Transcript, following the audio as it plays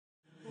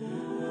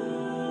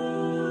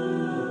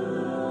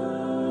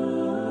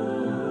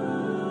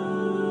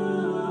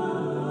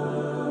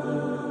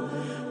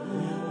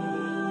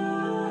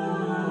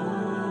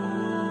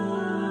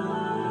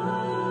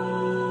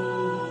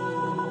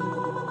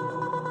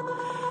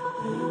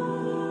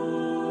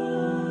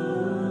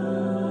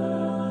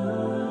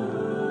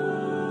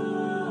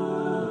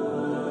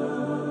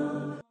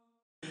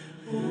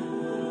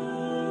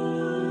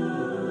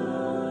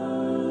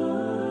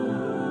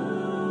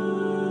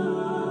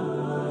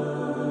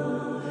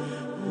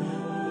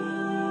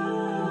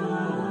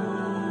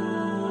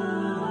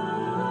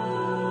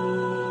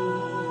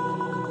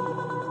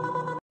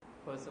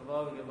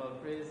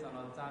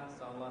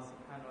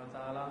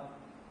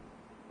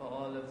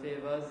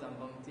favors and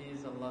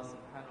bounties Allah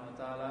subhanahu wa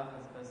ta'ala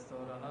has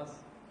bestowed on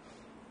us.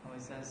 And we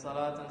send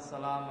salat and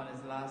salam on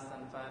his last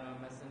and final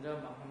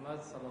messenger, Muhammad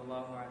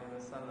sallallahu alayhi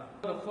wa sallam.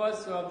 The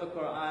first surah of the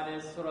Quran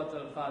is Surah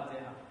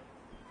Al-Faatiha.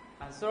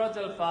 And Surah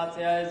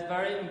Al-Faatiha is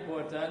very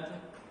important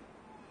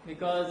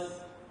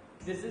because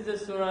this is the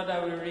surah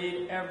that we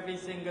read every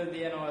single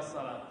day in our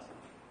salat.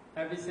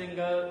 Every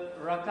single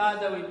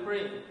rak'ah that we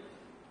pray,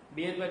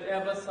 be it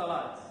whatever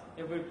salat.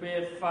 If we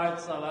pray Fard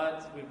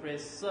salat, we pray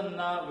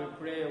sunnah, we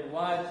pray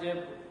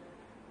wajib,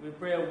 we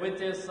pray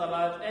witr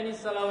salat. Any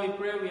salat we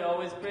pray, we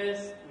always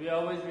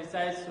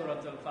recite Surah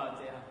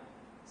Al-Fatiha.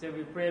 So if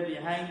we pray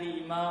behind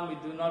the imam, we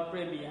do not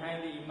pray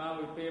behind the imam,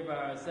 we pray by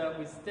ourselves,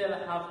 we still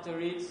have to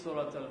read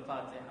Surah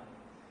Al-Fatiha.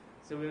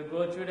 So we'll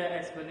go through the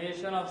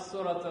explanation of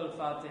Surah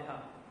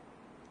Al-Fatiha.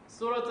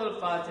 Surah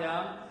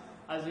Al-Fatiha,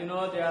 as you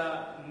know, there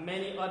are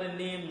many other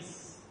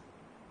names.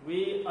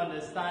 We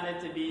understand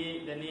it to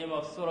be the name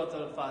of Surah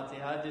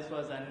Al-Fatiha. This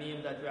was a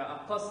name that we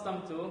are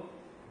accustomed to,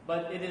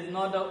 but it is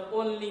not the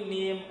only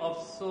name of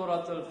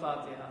Surah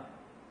Al-Fatiha.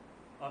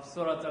 Of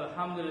Surah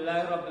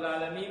Alhamdulillah Rabbil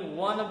Alameen.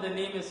 One of the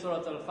names is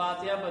Surah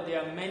Al-Fatiha, but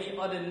there are many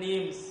other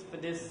names for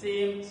this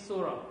same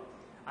surah.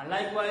 And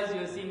likewise,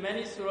 you will see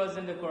many surahs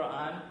in the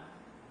Quran.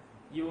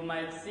 You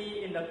might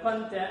see in the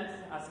content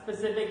a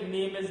specific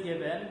name is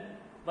given,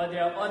 but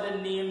there are other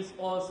names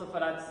also for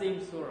that same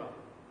surah.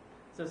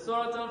 So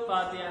Surah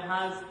Al-Fatiha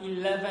has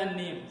 11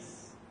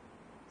 names.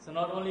 So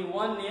not only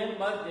one name,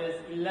 but there's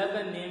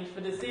 11 names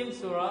for the same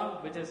surah,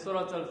 which is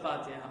Surah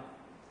Al-Fatiha.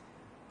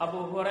 Abu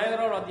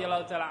Hurairah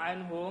radiallahu ta'ala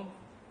anhu,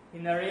 he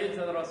narrates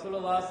that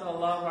Rasulullah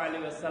sallallahu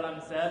alayhi wa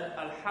sallam said,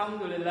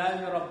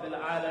 Alhamdulillahi Rabbil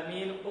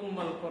Alameen,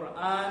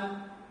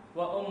 Quran,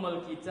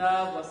 wa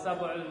Kitab, wa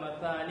Sab'ul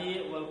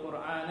Mathani, wal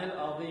Quran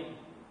al-Azim.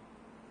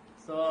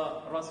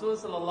 So Rasul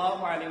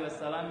sallallahu alayhi wa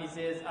sallam, he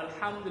says,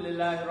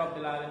 Alhamdulillahi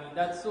Rabbil Alameen,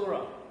 that's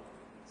surah.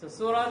 So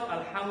Surah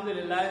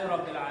Alhamdulillahi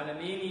Rabbil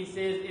Alameen, he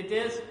says it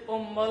is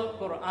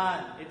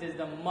Quran, it is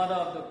the mother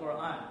of the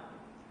Quran.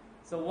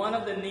 So one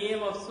of the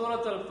name of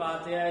Surah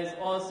Al-Fatiha is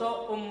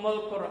also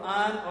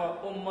Quran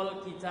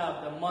or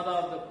Kitab, the mother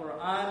of the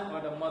Quran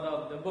or the mother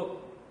of the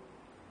book.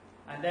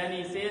 And then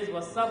he says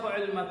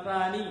Sab'ul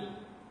Mathani,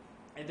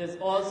 it is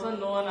also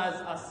known as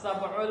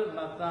Sab'ul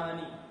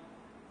Mathani.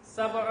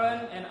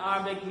 Sab'un in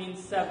Arabic means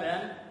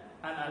seven,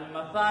 and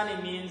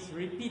Al-Mathani means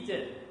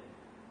repeated.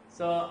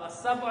 So,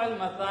 As-Sab'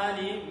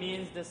 al-Mathani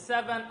means the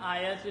 7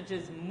 ayats which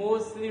is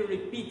mostly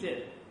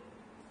repeated.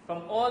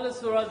 From all the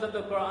surahs of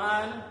the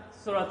Quran,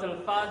 Surah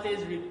Al-Fatiha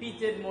is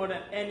repeated more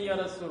than any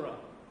other surah.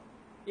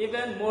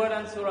 Even more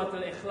than Surah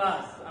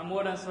Al-Ikhlas and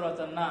more than Surah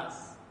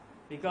Al-Nas.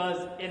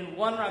 Because in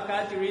one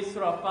rakat you read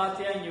Surah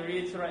Fatiha and you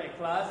read Surah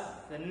Ikhlas.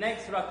 The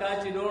next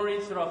rakat you don't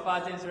read Surah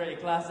Fatiha and Surah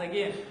Ikhlas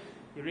again.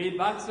 You read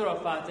back Surah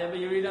Fatiha but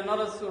you read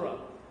another surah.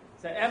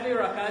 So every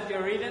rakat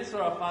you're reading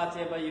Surah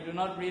Fatiha, but you do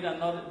not read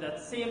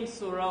that same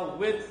surah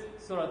with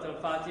Surah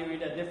Al-Fatiha, you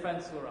read a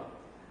different surah.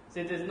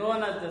 So it is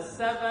known as the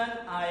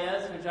 7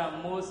 ayahs which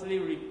are mostly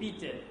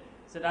repeated.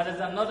 So that is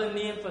another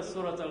name for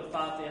Surah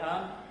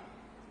Al-Fatiha,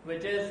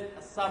 which is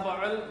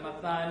Sab'ul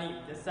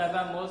Mathani, the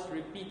 7 most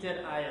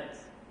repeated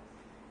ayahs.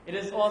 It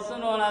is also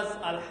known as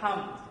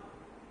Al-Hamd.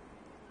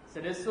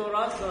 So this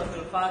surah, Surah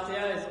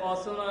Al-Fatiha, is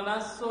also known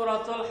as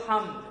Surah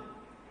Al-Hamd.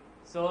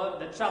 So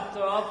the chapter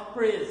of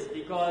praise,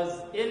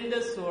 because in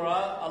the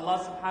surah, Allah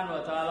subhanahu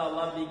wa ta'ala,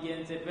 Allah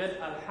begins it with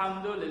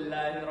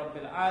Alhamdulillahi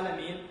Rabbil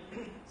Alameen.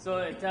 So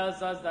it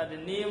tells us that the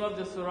name of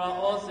the surah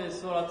also is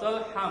Surah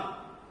Al-Hamd.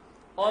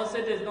 Also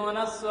it is known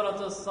as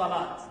Surah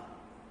Al-Salat.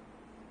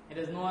 It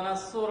is known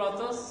as Surah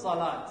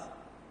Al-Salat.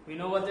 We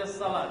know what is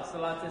Salat.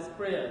 Salat is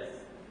prayers.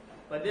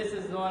 But this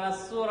is known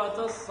as Surah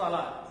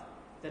Al-Salat,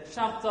 the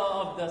chapter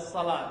of the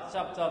Salat,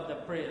 chapter of the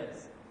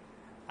prayers.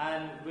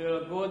 And we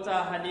will go to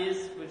a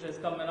hadith which is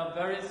coming up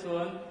very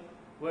soon,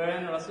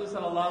 wherein Rasul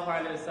sallallahu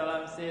alayhi wa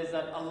sallam says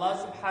that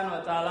Allah subhanahu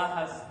wa ta'ala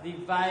has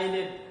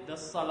divided the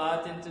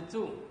salat into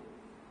 2.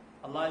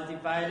 Allah has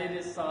divided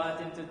his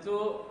salat into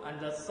 2, and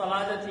the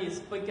salat that he is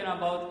speaking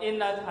about in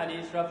that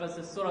hadith refers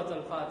to Surah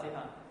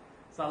Al-Fatiha.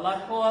 So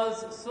Allah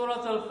calls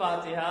Surah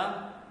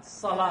Al-Fatiha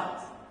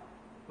salat.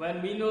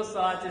 When we know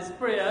salat is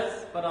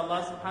prayers, but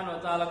Allah subhanahu wa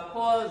ta'ala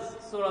calls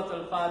Surah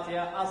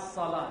Al-Fatiha as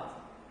salat.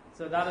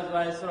 So that is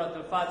why Surah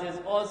Al-Fatiha is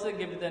also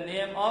given the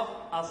name of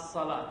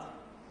As-Salat.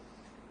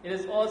 It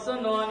is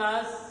also known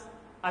as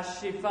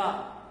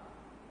Ash-Shifa.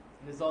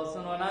 It is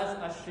also known as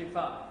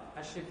Ash-Shifa.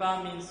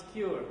 Ash-Shifa means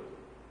cure.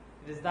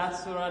 It is that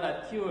surah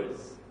that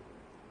cures.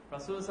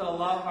 Rasul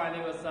sallallahu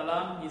alayhi wa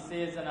sallam, he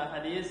says in a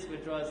hadith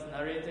which was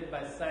narrated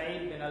by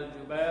Sa'id bin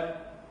al-Jubair,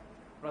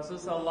 Rasul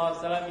sallallahu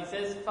alayhi wa sallam, he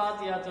says,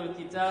 Fatihatul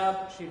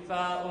Kitab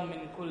Shifa'un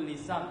min kulli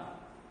sam.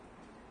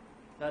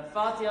 That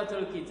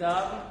Fatihatul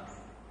Kitab,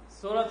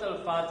 Surah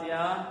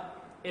Al-Fatiha,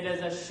 it is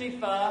a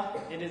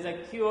shifa, it is a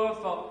cure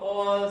for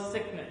all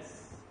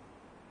sickness.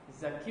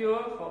 It's a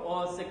cure for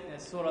all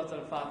sickness, Surah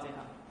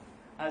Al-Fatiha.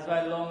 That's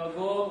why long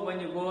ago,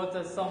 when you go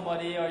to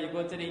somebody or you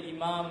go to the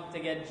imam to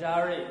get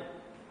jari,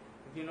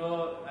 you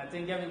know, I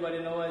think everybody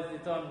knows the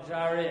term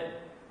jari.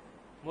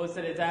 Most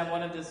of the time,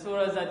 one of the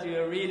surahs that you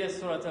will read is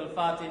Surah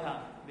Al-Faatiha,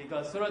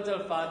 because Surah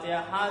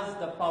Al-Faatiha has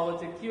the power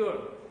to cure.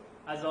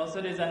 As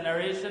also there's a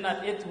narration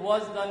that it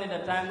was done in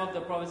the time of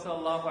the Prophet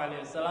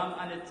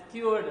ﷺ, and it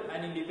cured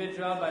an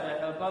individual by the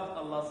help of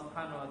Allah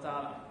subhanahu wa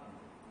ta'ala.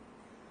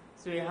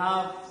 So we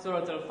have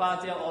Surah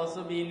Al-Fatiha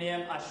also being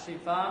named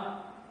Ash-Shifa.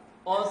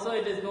 Also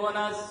it is known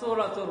as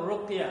Surah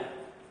Al-Ruqya.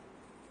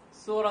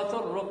 Surah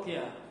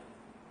Al-Ruqya.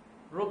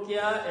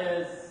 Ruqya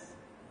is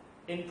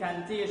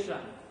incantation.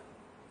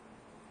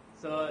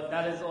 So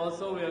that is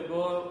also, we'll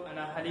go in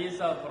a hadith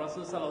of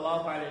Rasul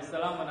sallallahu alayhi wa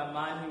sallam, when a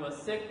man, he was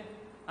sick,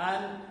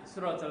 and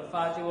Surah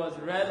Al-Fatiha was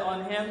read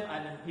on him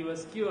and he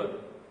was cured.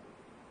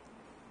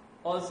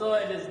 Also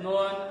it is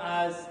known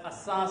as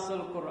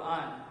Asasul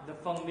Quran, the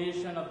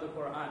foundation of the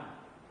Quran.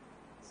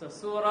 So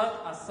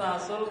Surah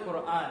Asasul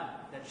Quran,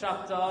 the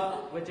chapter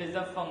which is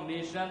the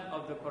foundation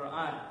of the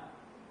Quran.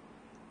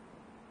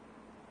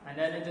 And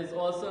then it is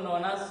also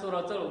known as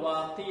Surah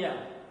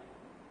Al-Waqiyah.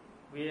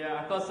 We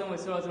are accustomed with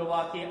Surah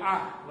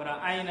Al-Waqi'ah, with an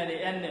ayn at the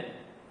ending.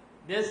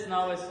 This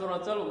now is Surah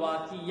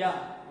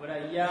Al-Waqiyah, with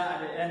a ya at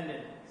the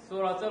ending.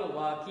 Surah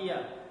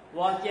Al-Waqiyah.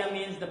 Waqiyah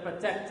means the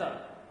protector.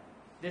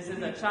 This is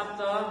a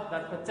chapter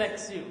that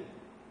protects you.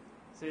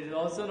 So it is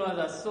also known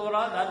as a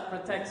surah that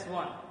protects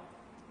one.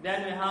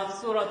 Then we have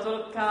Surah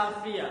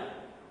Al-Kafiyah.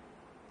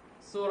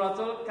 Surah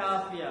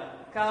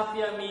Al-Kafiyah.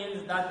 Kafiyah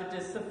means that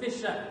which is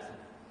sufficient.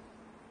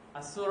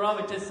 A surah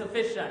which is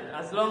sufficient.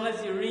 As long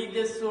as you read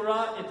this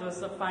surah, it will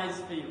suffice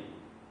for you.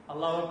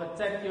 Allah will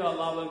protect you.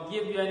 Allah will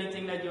give you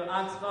anything that you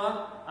ask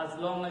for, as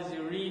long as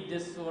you read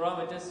this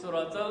surah, which is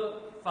Surah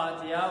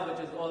Al-Fatiha, which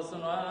is also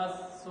known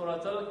as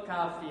Surah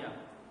Al-Kafiyah.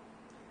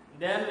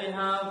 Then we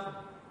have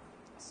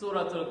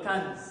Surah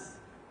Al-Kanz.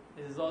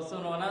 It is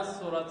also known as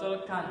Surah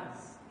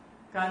Al-Kanz.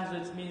 Kanz,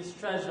 which means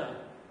treasure.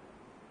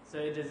 So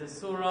it is a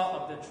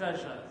surah of the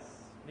treasures.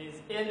 Means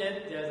in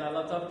it, there's a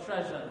lot of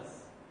treasures.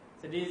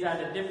 So these are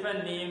the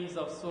different names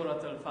of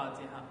Surah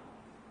Al-Fatiha.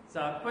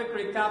 So a quick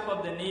recap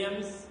of the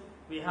names.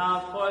 We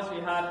have, first we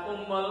had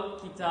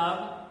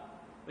Al-Kitab,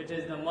 which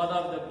is the mother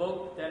of the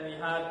book. Then we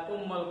had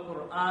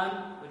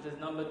Al-Quran, which is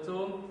number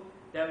 2.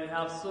 Then we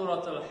have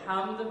Surah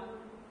Al-Hamd.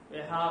 We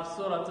have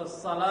Surah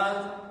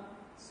Al-Salat,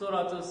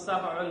 Surah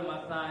Al-Sab'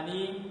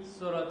 Al-Mathani,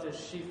 Surah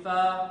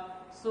Al-Shifa,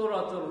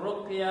 Surah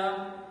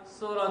Al-Ruqya,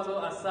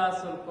 Surah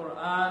Asas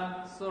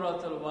Al-Quran,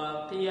 Surah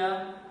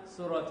Al-Waqiyah,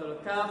 Surah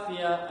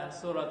Al-Kafiyah, and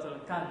Surah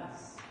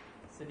Al-Kanz.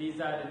 So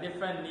these are the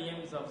different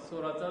names of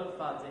Surah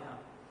Al-Fatiha.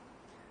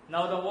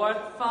 Now the word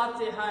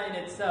Fatiha in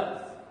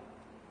itself,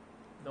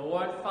 the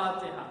word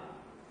Fatiha.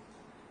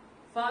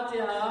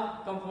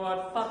 Fatiha comes from the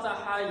word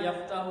Fataha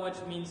Yaftahu,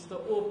 which means to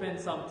open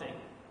something.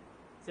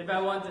 So if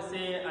I want to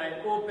say, I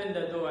open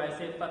the door, I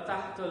say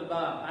Fatahtul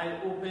Bab, I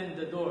open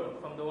the door,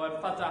 from the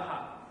word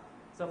Fataha.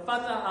 So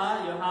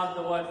Fataha, you have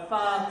the word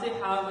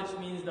Fatiha, which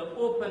means the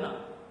opener.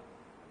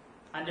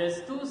 And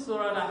there's 2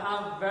 surahs that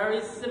have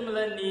very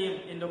similar name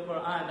in the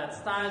Quran that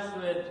starts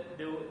with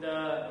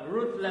the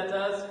root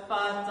letters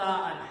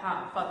Fata and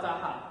Ha,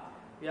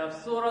 Fataha. We have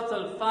Surah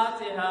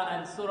Al-Fatiha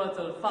and Surah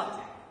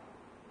Al-Fatih.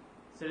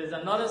 So there's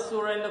another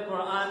surah in the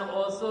Quran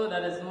also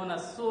that is known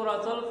as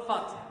Surah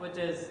Al-Fatih, which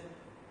is,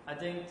 I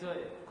think,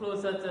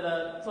 closer to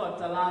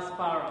the last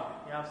para.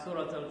 You have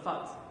Surah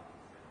Al-Fatih.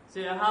 So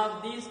you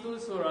have these 2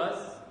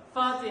 surahs.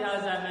 Fatiha,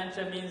 as I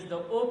mentioned, means the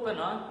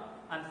opener,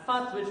 and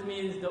Fat, which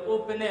means the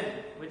opening,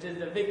 which is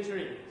the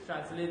victory,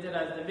 translated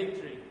as the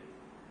victory.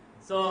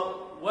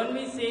 So when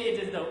we say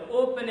it is the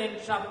opening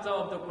chapter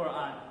of the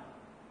Quran,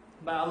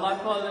 by Allah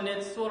calling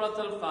it Surah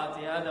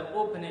Al-Fatiha, the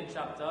opening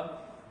chapter,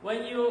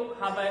 when you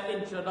have an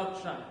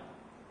introduction,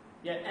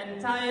 your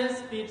entire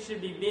speech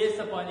should be based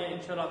upon your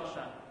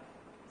introduction.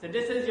 So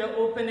this is your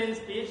opening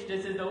speech,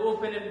 this is the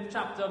opening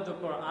chapter of the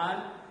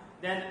Quran.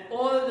 Then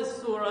all the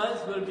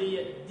surahs will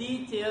be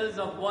details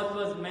of what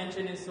was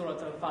mentioned in Surah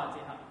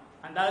Al-Fatiha.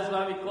 And that is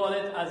why we call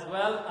it as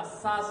well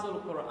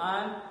Asasul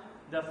Quran,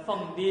 the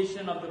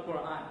foundation of the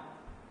Quran.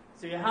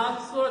 So you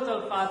have Surah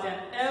Al-Fatiha,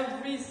 and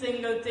every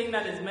single thing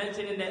that is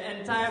mentioned in the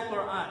entire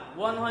Quran,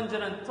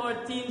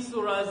 113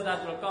 surahs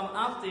that will come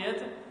after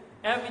it,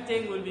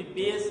 everything will be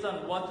based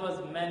on what was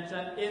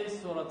mentioned in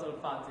Surah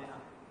Al-Fatiha.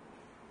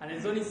 And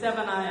it's only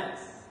 7 ayats.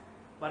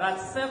 But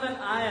at 7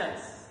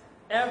 ayats,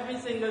 every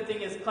single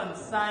thing is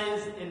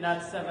concise in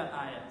that 7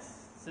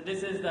 ayats. So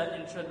this is the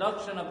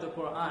introduction of the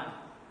Quran.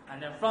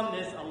 And then from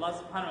this, Allah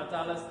subhanahu wa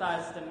ta'ala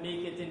starts to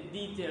make it in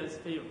details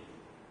for you.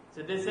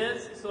 So this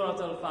is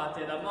Surah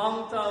Al-Fatiha. The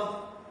amount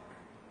of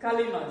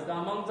kalimas, the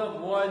amount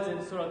of words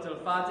in Surah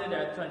Al-Fatiha,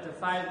 there are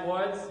 25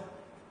 words.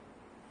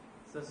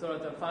 So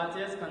Surah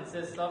Al-Fatiha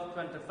consists of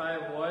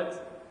 25 words,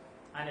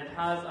 and it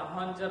has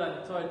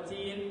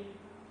 113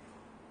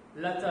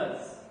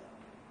 letters.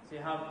 So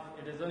you have,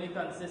 it is only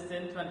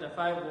consistent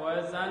 25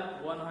 words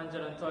and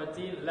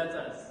 113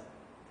 letters.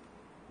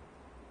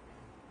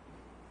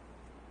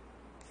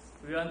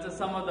 We went to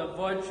some of the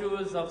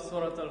virtues of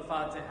Surah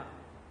Al-Fatiha.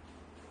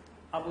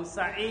 Abu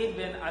Sa'id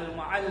bin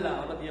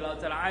Al-Mu'alla radiyallahu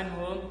ta'ala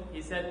anhu,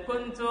 he said,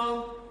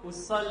 Kuntu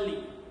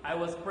usalli, I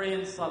was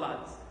praying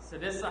salat. So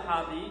this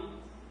Sahabi,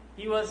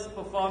 he was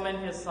performing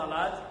his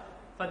salat.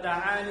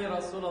 فَدَعَانِ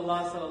رَسُولُ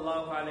اللَّهِ صَلَى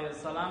اللَّهُ عَلَيْهِ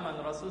وَسَلَّمَ,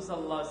 and Rasul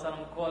sallallahu alayhi wa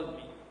sallam called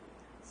me.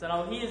 So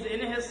now he is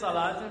in his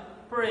salat,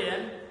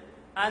 praying,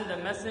 and the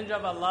Messenger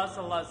of Allah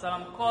sallallahu alayhi wa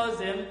sallam calls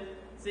him.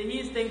 So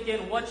he's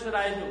thinking, what should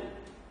I do?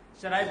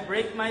 Should I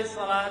break my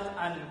salat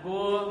and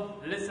go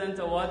listen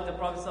to what the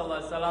Prophet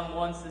sallallahu alayhi wa sallam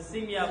wants to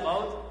see me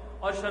about?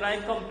 Or should I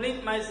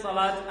complete my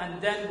salat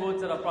and then go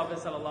to the Prophet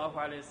sallallahu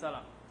alayhi wa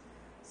sallam?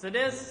 So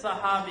this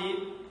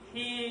Sahabi,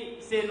 he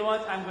said, "No,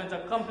 what, I'm going to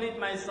complete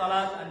my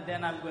salat and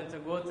then I'm going to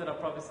go to the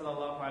Prophet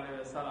sallallahu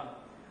alaihi wasallam."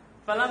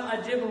 Falam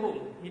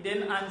ajibhu, he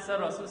didn't answer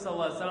Rasul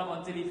sallallahu alaihi wasallam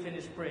until he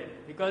finished praying,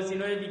 because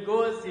if he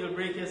goes, he'll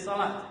break his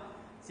salat.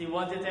 So he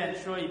wanted to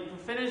ensure he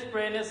finished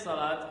praying his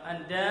salat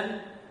and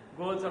then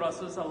go to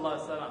Rasul sallallahu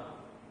alaihi wasallam.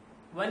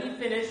 When he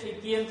finished, he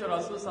came to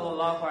Rasul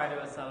sallallahu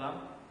alaihi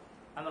wasallam,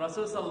 and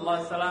Rasul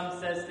sallallahu alaihi wasallam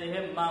says to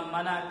him, "Ma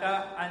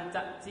manaka an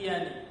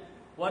ta'tiyani?"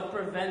 What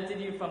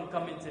prevented you from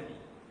coming to me?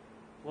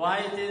 Why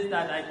it is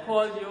that I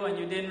called you and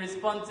you didn't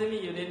respond to me,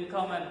 you didn't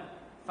come and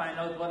find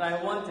out what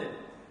I wanted?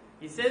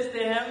 He says to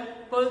him,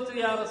 "Qultu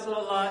ya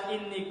Rasulullah,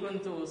 inni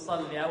kuntu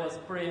usalli." I was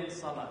praying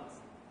salat.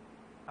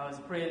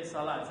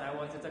 I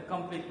wanted to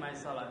complete my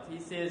salat. He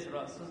says,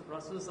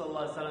 Rasul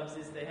sallallahu alaihi wasallam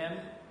says to him,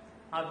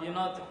 "Have you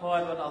not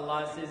heard what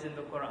Allah says in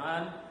the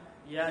Quran?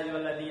 Ya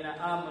ayyuhalladhina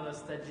amanu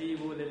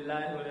istajibu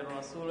lillahi wa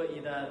lirrasul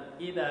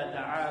idha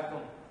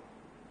da'akum."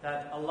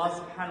 That Allah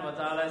subhanahu wa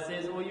ta'ala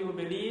says, "O you who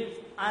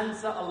believe,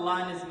 answer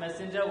Allah and His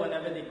Messenger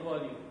whenever they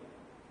call you."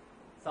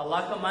 So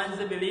Allah commands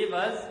the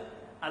believers,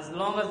 as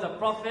long as the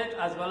Prophet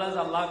as well as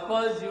Allah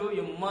calls you,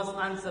 you must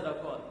answer the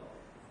call.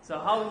 So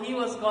how he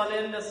was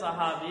calling the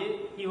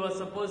Sahabi, he was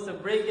supposed to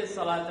break his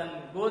salat and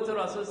go to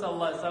Rasul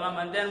sallallahu alaihi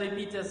wasallam and then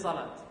repeat his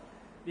salat.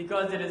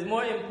 Because it is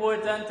more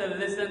important to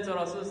listen to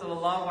Rasul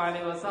sallallahu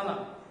alaihi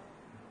wasallam.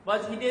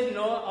 But he didn't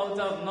know, out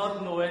of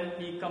not knowing,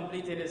 he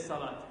completed his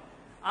salat.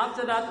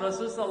 After that,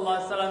 Rasul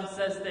sallallahu alaihi wasallam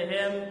says to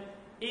him,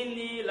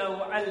 "Inni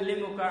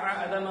la'u'allimuka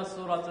a'adama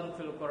suratun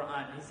fil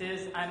Quran." He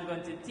says, "I'm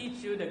going to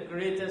teach you the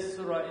greatest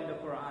surah in the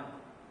Quran."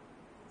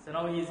 So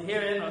now he's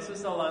hearing Rasul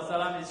sallallahu alaihi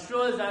wasallam. It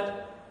shows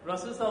that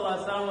Rasul sallallahu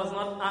alaihi wasallam was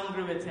not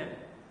angry with him.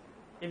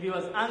 If he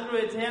was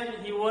angry with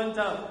him, he wouldn't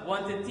have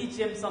wanted to teach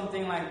him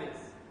something like this.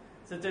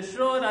 So to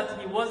show that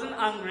he wasn't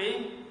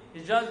angry,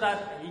 it's just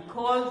that he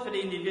called for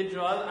the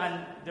individual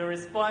and the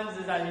response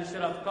is that he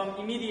should have come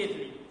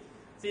immediately.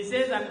 So he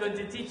says, "I'm going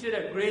to teach you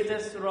the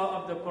greatest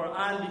surah of the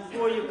Quran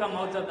before you come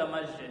out of the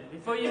masjid.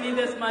 Before you leave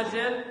this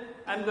masjid,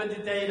 I'm going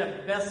to tell you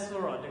the best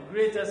surah, the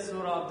greatest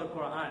surah of the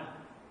Quran."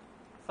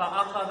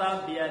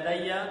 فَأَخَذَ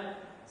بِيَدَيَّ.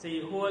 So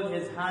he held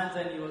his hands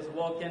and he was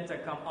walking to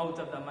come out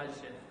of the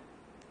masjid.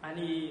 And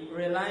he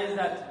realized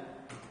that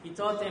he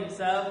thought to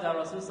himself that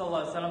Rasul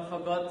sallallahu alaihi wasallam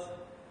forgot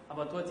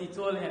about what he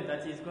told him,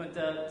 that he's going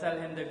to tell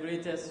him the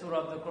greatest surah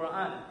of the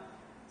Quran.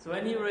 So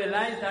when he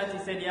realized that, he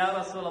said, "Ya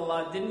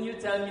Rasulullah, didn't you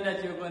tell me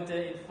that you were going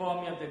to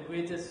inform me of the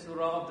greatest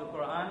surah of the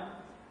Quran?"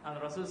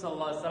 And Rasul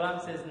sallallahu alaihi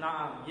wasallam says,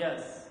 "Na'am,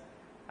 yes,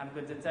 I'm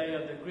going to tell you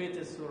of the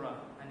greatest surah."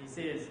 And he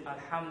says,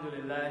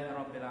 "Alhamdulillahi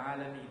Rabbil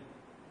Alameen."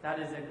 That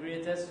is the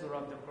greatest surah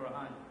of the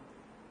Quran.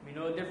 We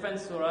know different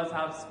surahs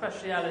have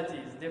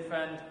specialities,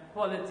 different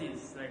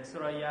qualities. Like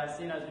Surah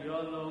Yasin, as we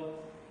all know,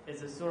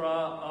 is a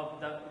surah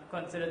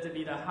considered to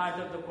be the heart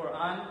of the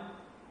Quran.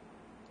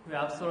 We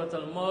have Surah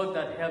Al-Mulk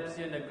that helps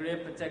you in the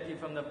grave, protect you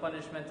from the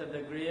punishment of the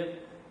grave.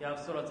 You have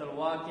Surah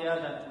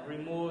Al-Waqiyah that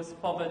removes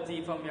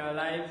poverty from your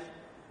life.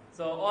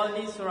 So all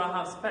these surah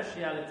have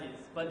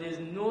specialities, but there is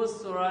no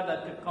surah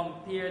that could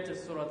compare to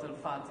Surah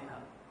Al-Faatiha.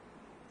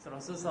 So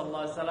Rasul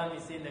sallallahu alaihi wasallam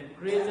is saying the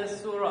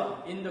greatest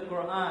surah in the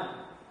Quran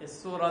is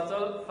Surah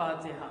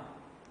Al-Faatiha.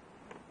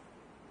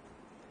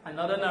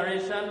 Another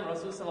narration,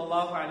 Rasul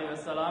sallallahu alaihi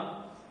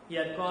wasallam, he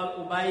had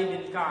called Ubay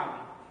bin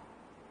Ka'b.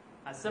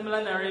 A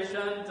similar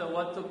narration to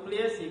what took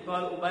place, he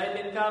called Ubay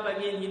bin Ka'b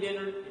again. He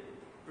didn't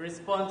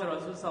respond to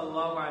Rasul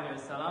sallallahu alaihi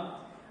wasallam.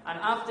 And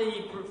after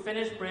he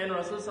finished praying,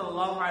 Rasul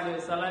sallallahu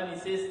alaihi wasallam, he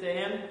says to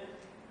him,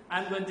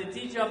 "I'm going to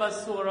teach you about a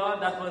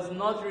surah that was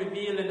not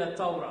revealed in the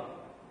Torah."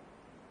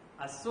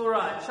 A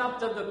surah, a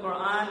chapter of the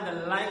Quran,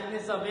 the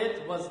likeness of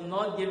it was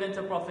not given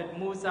to Prophet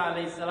Musa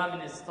alayhi salam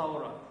in his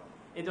Torah.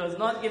 It was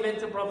not given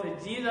to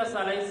Prophet Jesus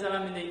alayhi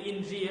salam in the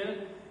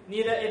Injil.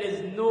 Neither it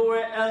is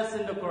nowhere else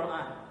in the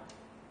Quran.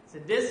 So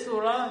this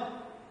surah,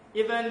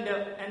 even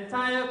the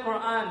entire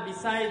Quran,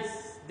 besides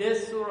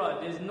this surah,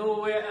 there's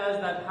nowhere else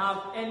that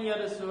have any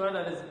other surah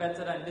that is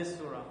better than this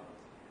surah.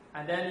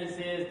 And then he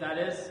says that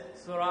is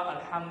Surah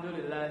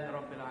Alhamdulillahi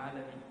Rabbil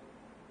Alameen.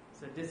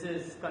 So this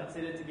is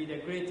considered to be the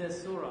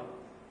greatest surah.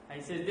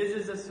 And he says this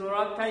is a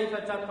surah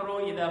Kaifa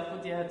taqru idha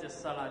futihat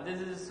as-salat.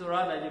 This is a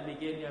surah that you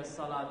begin your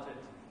salat with.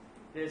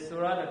 This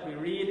surah that we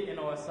read in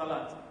our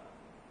salat.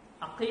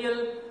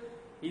 Aqil,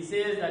 he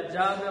says that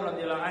Jabir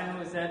radiallahu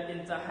anhu said,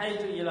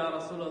 "Intahaytu ila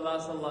Rasulullah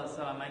sallallahu alaihi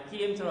wasallam." I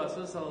came to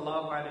Rasul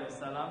sallallahu alaihi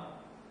wasallam,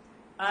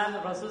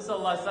 and Rasul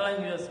sallallahu alaihi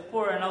wasallam, he was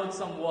pouring out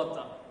some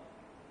water.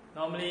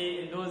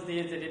 Normally in those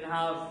days they didn't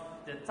have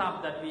the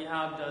tap that we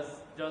have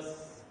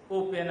just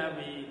open and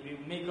we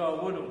make our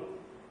wudu.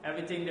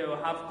 everything, they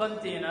will have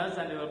containers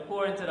and they will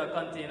pour into the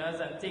containers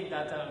and take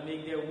that and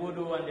make their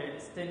wudu and their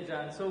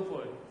istinja and so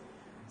forth.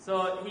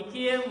 So he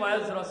came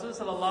whilst Rasul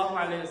sallallahu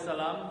alayhi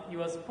wasallam, he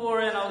was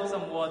pouring out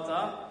some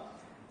water.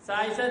 So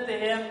I said to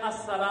him,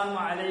 Assalamu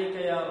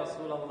alayka ya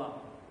Rasulallah.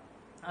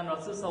 And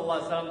Rasul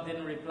sallallahu alayhi wasallam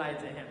didn't reply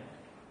to him.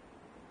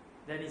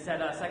 Then he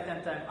said a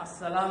second time,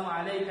 Assalamu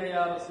alayka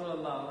ya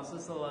Rasulallah. Rasul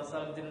sallallahu alayhi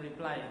wasallam didn't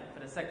reply for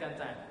the second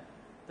time.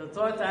 The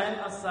third time,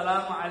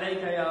 Assalamu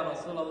alayka ya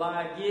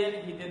Rasulallah.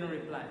 Again, he didn't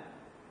reply.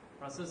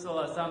 Rasul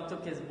sallallahu alayhi wasallam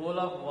took his bowl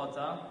of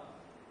water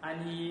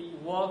and he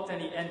walked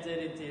and he entered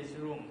into his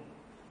room.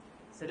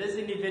 So this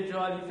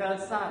individual, he felt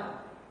sad,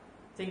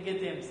 thinking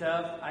to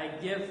himself, I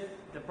give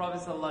the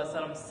Prophet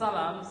ﷺ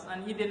salams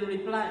and he didn't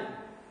reply.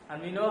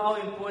 And we know how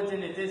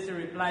important it is to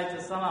reply to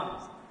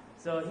salams.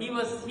 So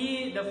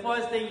the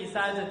first thing he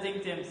started to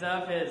think to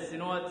himself is, you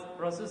know what,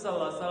 Rasul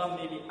ﷺ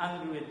may be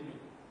angry with me.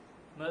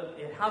 But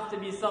it have to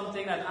be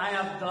something that I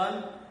have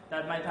done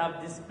that might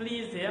have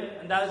displeased him,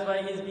 and that's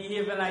why he's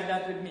behaving like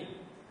that with me.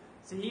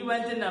 So he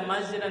went in the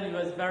masjid and he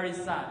was very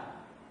sad,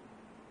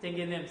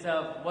 thinking to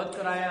himself, what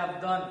could I have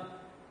done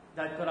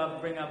that could have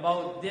bring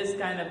about this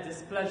kind of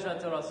displeasure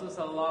to Rasul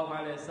sallallahu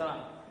alayhi wa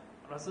sallam.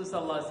 Rasul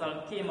sallallahu alayhi wa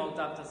sallam came out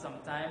after some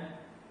time,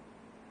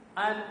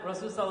 and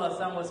Rasul sallallahu alayhi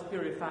wa sallam was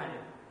purified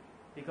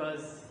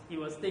because he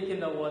was taking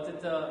the water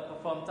to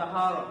perform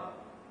tahara,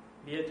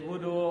 be it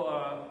wudu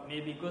or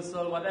maybe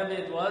ghusl, whatever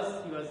it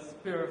was, he was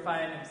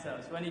purifying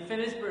himself. So when he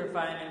finished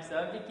purifying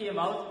himself, he came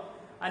out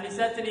and he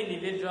said to the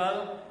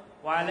individual,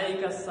 wa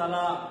alayka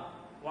salam,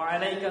 wa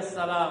alayka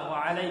salam,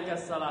 wa alayka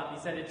salam. He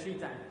said it 3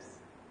 times.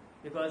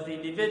 Because the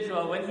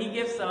individual, when he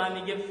gives salam,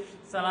 he gives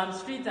salam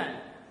 3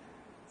 times.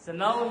 So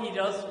now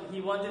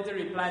he wanted to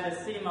reply the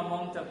same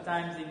amount of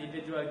times the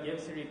individual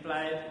gives. He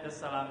replied the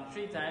salam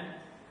 3 times.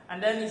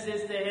 And then he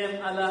says to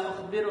him, Ala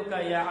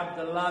ukhbiruka ya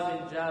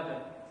Abdullah bin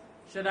Jabir.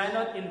 Should I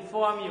not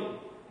inform you?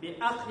 Bi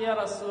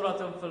akhyara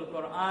suratum fil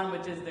Quran,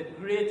 which is the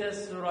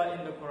greatest surah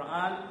in the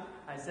Quran.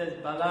 I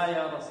said, Bala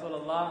ya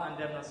Rasulullah. And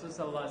then Rasul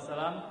sallallahu alaihi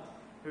wasallam,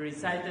 he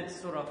recited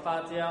Surah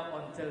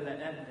Faatiha until the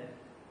end.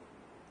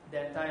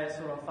 The entire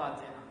Surah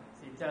Faatiha.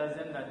 So he tells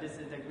him that this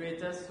is the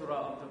greatest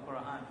surah of the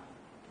Quran.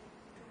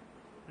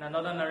 In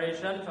another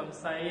narration from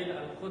Sa'id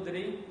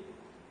al-Khudri,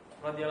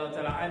 radiallahu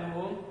ta'ala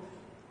anhu,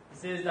 he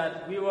says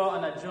that we were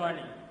on a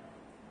journey.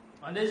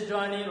 On this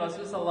journey,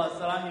 Rasul sallallahu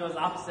alaihi wasallam, he was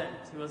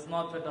absent. He was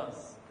not with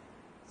us.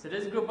 So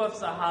this group of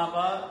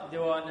Sahaba, they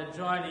were on a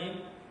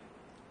journey,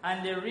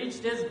 and they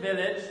reached this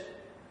village,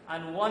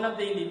 and one of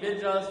the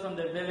individuals from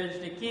the village,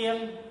 they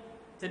came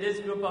to this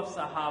group of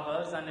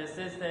Sahabas, and they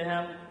says to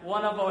him,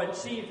 one of our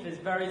chief is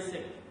very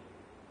sick.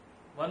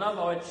 One of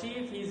our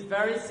chief, he's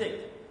very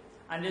sick.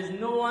 And there's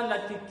no one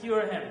that could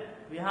cure him.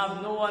 We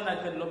have no one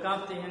that could look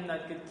after him,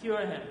 that could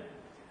cure him.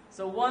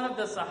 So one of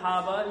the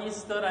Sahaba, he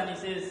stood and he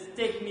says,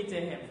 take me to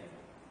him.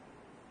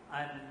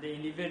 And the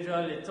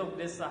individual, he took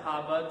this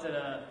Sahaba to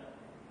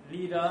the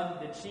leader,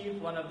 the chief,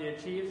 one of their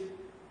chiefs,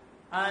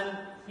 and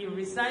he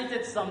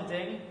recited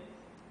something,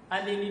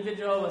 and the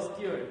individual was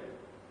cured.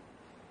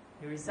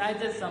 He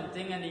recited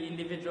something and the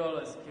individual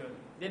was cured.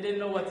 They didn't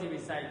know what he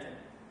recited.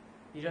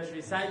 He just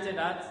recited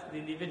that, the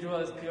individual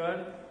was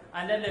cured.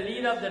 And then the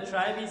leader of the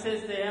tribe, he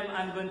says to him,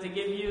 I'm going to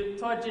give you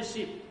 30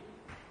 sheep.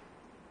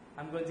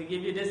 I'm going to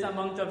give you this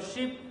amount of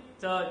sheep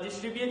to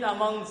distribute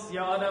amongst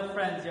your other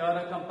friends, your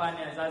other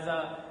companions,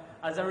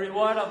 as a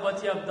reward of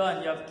what you have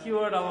done. You have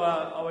cured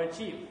our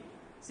chief.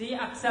 So he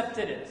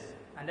accepted it.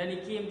 And then he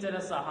came to the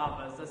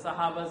Sahabas. The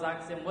Sahabas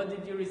asked him, what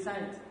did you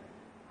recite?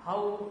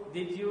 What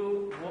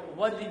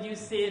did you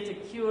say to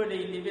cure the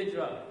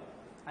individual?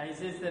 And he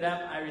says to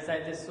them, I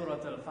recited Surah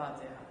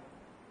Al-Faatiha.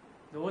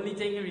 The only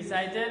thing he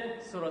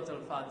recited, Surah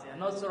Al-Fatiha.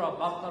 Not Surah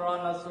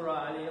Baqarah, not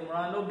Surah Ali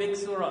Imran, no big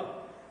surah.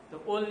 The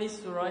only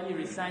surah he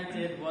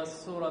recited was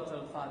Surah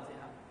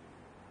Al-Fatiha.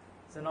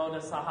 So now the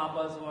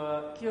Sahabas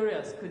were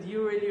curious. Could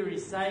you really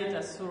recite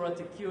a surah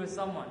to cure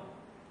someone?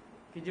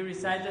 Could you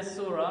recite a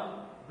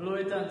surah, blow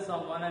it on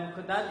someone, and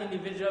could that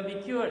individual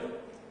be cured?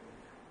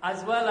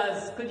 As well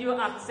as, could you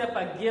accept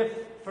a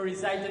gift for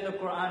reciting the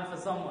Quran for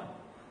someone?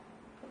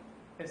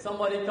 If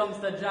somebody comes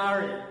to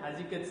Jari, as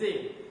you could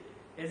see,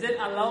 is it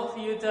allowed for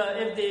you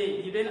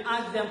to, you didn't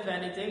ask them for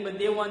anything, but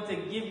they want to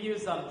give you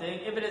something,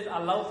 if it is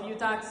allowed for you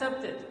to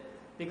accept it?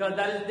 Because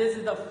this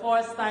is the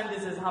first time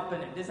this is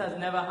happening. This has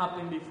never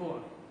happened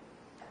before.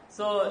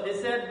 So they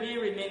said we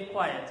remained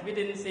quiet. We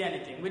didn't say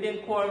anything. We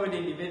didn't quarrel with the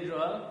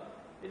individual.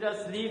 We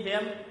just leave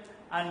him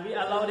and we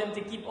allowed him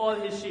to keep all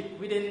his sheep.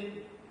 We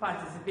didn't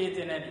participate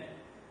in any.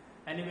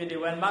 Anyway, they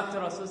went back to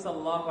Rasul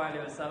sallallahu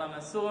alaihi wasallam,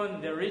 and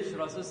soon they reached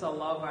Rasul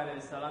sallallahu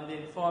alaihi wasallam. They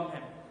informed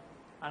him.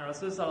 And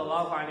Rasul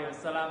sallallahu alaihi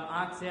wasallam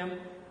asked him,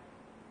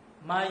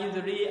 Ma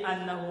yudri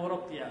annahu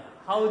ruqya.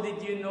 How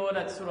did you know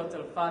that Surah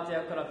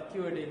Al-Fatiha could have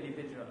cured the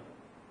individual?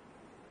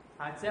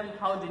 Asked him,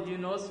 how did you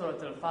know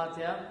Surah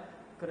Al-Fatiha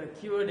could have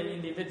cured the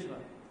individual?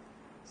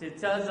 So it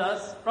tells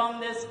us from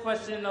this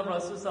question of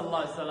Rasul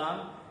sallallahu alaihi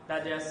wasallam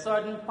that there are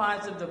certain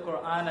parts of the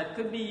Quran that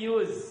could be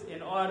used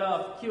in order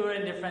of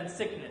curing different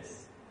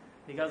sickness.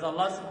 Because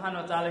Allah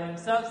subhanahu wa ta'ala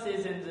himself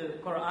says in the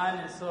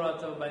Quran in Surah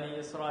Bani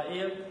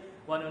Israel,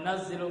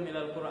 وَنُنَزِّلُ مِنَ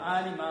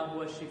الْقُرْآنِ مَا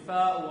هُوَ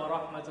الشِّفَاءُ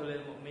وَرَحْمَةٌ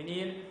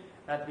لِلْمُؤْمِنِينَ,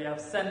 that we have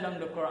sent them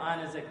the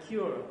Quran as a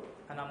cure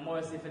and a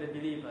mercy for the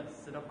believers.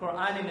 So the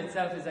Quran in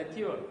itself is a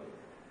cure.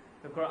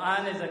 The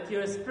Quran is a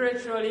cure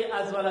spiritually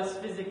as well as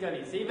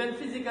physically. So even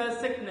physical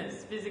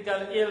sickness, physical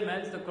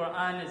ailments, the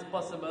Quran is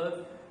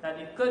possible that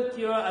it could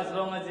cure as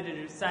long as it is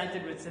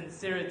recited with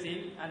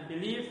sincerity and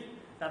belief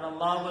that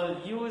Allah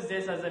will use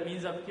this as a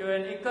means of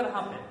curing. It could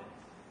happen.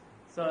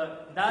 So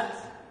that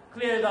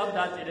cleared up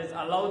that it is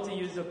allowed to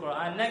use the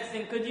Quran. Next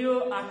thing, could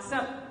you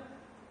accept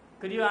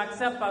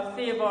a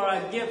favor or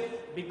a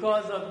gift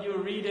because of you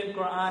reading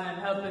Quran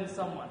and helping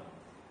someone?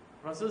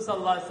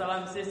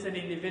 Rasulullah says to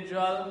the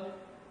individual,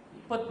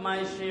 put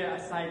my share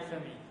aside for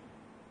me.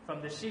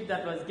 From the sheep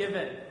that was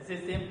given, he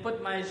says to him,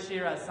 put my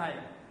share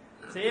aside.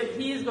 So if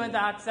he is going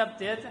to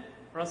accept it,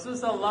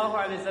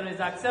 Rasulullah is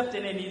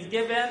accepting it, he's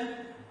given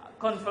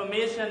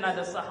confirmation that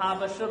the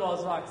Sahaba should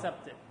also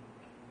accept it.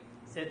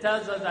 So it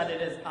tells us that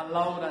it is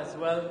allowed as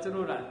well to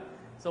do that.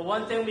 So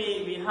one thing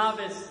we have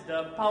is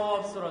the power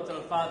of Surah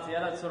Al-Faatiha.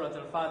 That Surah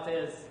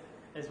Al-Faatiha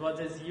is what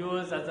is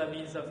used as a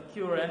means of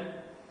curing.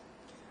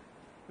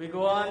 We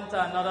go on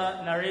to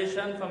another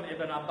narration from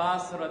Ibn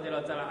Abbas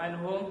radiallahu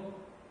anhu.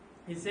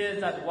 He says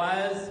that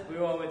whilst we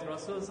were with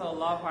Rasul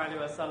sallallahu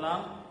alaihi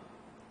wasallam,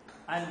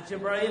 and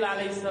Jibreel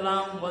alayhi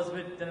salam was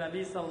with the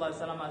Nabi sallallahu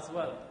alaihi wasallam as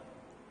well.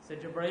 So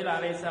Jibreel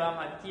alayhi salam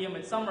had came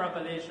with some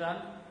revelation,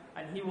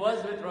 and he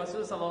was with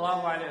Rasul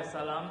sallallahu alaihi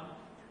wasallam.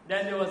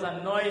 Then there was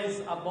a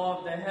noise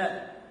above the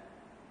head.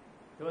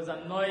 There was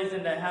a noise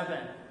in the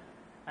heaven.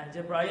 And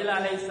Jibreel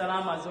alayhi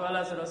salam as well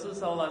as Rasul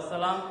sallallahu alaihi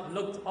wasallam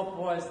looked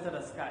upwards to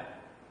the sky.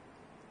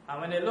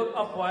 And when they looked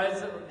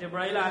upwards,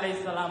 Jibreel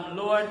alayhi salam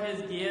lowered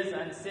his gaze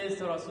and says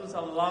to Rasul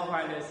sallallahu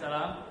alayhi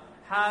wasallam,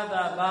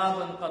 هَذَا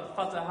بَابٌ قَدْ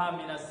فَتَحَ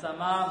مِنَ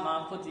السَّمَاءِ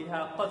مَا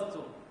فُتِحَ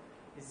قَطُّ.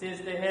 He says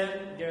to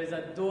him, there is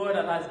a door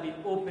that has been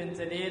opened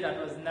today that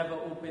was never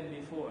opened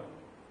before.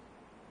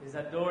 There is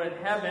a door in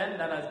heaven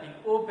that has been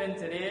opened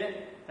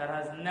today that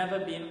has never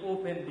been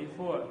opened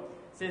before. It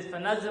says,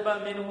 فَنَزِبَ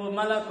مِنْهُ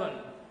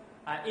مَلَكٌ.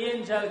 An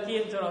angel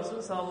came to Rasul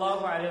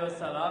sallallahu alayhi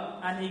wasallam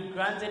and he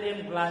granted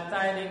him glad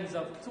tidings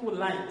of 2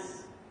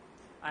 lights.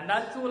 And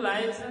that 2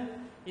 lights,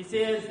 he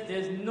says,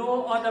 there's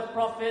no other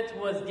prophet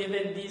who has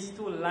given these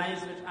 2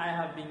 lights which I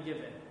have been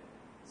given.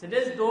 So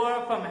this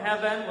door from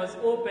heaven was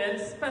opened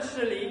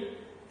specially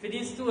for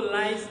these 2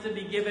 lights to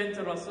be given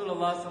to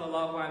Rasulullah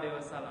sallallahu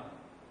alayhi wasallam.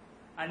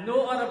 And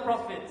no other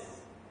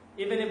prophets,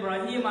 even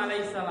Ibrahim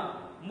alayhi salam,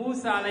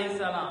 Musa alayhi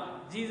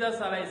salam, Jesus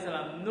alayhi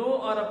salam,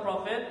 no other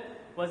prophet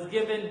was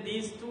given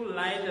these 2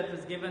 lights that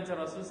was given to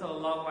Rasul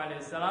sallallahu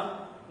alayhi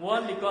wasallam.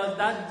 One, because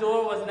that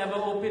door was never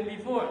opened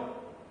before.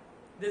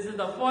 This is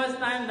the first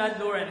time that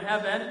door in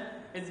heaven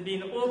is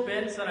being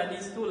opened so that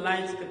these 2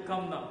 lights could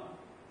come down.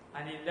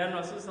 And then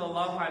Rasul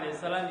sallallahu alayhi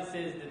wasallam, he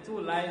says, the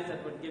 2 lights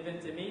that were given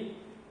to me,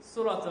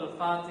 Surah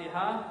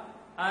Al-Faatiha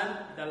and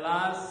the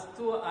last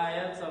 2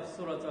 ayats of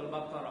Surah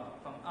Al-Baqarah,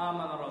 from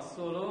Amana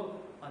Rasulu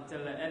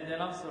until the ending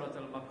of Surah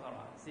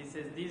Al-Baqarah. So he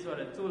says, these were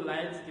the 2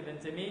 lights given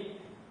to me,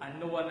 and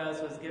no one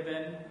else was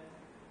given,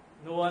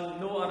 no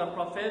other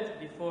prophet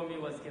before me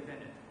was given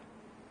it.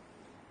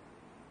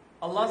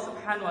 Allah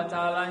subhanahu wa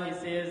ta'ala, he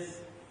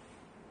says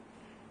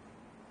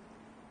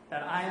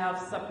that I have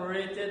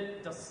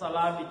separated the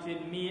salah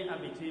between me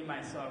and between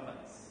my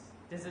servants.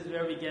 This is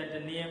where we get the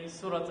name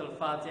Surah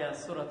Al-Fatiha,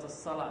 Surah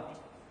Al-Salat.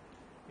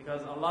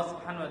 Because Allah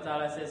subhanahu wa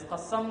ta'ala says,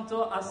 قَسَمْتُ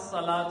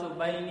الصَّلَاةُ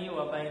بَيْنِي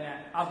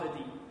وَبَيْنَ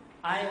عَبْدِي.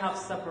 I have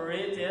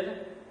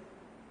separated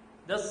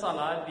the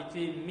salah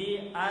between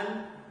me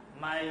and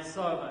my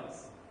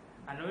servants.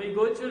 And when we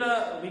go through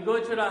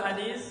the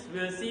hadith,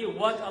 we'll see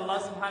what Allah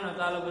subhanahu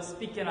wa ta'ala was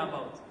speaking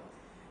about.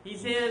 He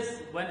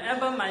says,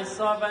 whenever my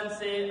servants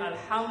say,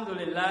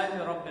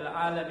 Alhamdulillahi Rabbil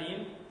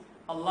Alameen,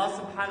 Allah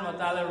subhanahu wa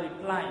ta'ala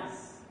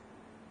replies.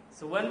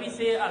 So when we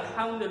say,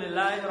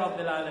 Alhamdulillahi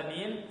Rabbil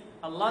Alameen,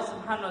 Allah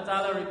subhanahu wa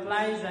ta'ala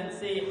replies and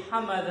say,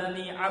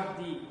 Hamadani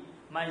Abdi,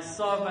 my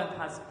servant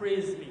has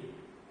praised me.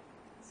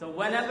 So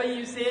whenever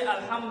you say,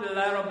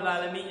 Alhamdulillah Rabbil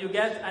Alameen, you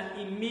get an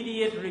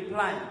immediate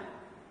reply.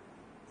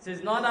 So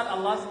it's not that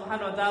Allah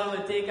subhanahu wa ta'ala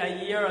will take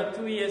a year or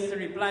 2 years to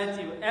reply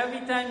to you.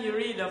 Every time you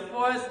read the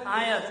first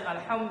ayat,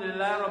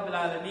 Alhamdulillah Rabbil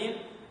Alameen,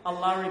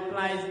 Allah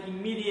replies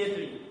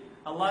immediately.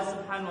 Allah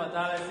subhanahu wa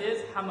ta'ala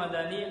says,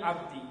 Hamadani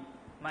Abdi,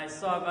 my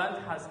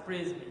servant has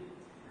praised me.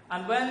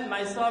 And when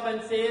my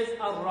servant says,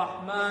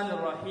 Ar-Rahman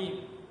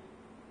Ar-Rahim,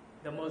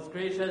 the most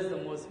gracious, the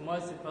most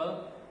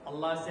merciful,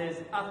 Allah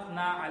says,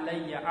 Athna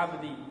alayya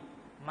abdi,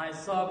 my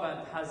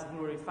servant has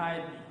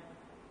glorified me.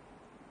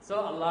 So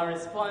Allah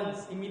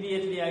responds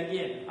immediately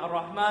again,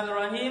 Ar-Rahman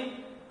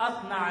Ar-Rahim,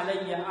 Athna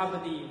alayya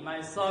abdi, my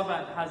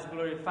servant has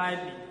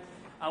glorified me.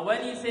 And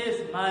when he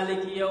says,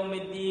 Maliki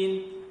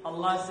Yawmiddin,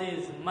 Allah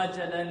says,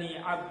 Majadani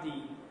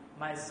abdi,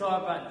 my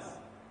servant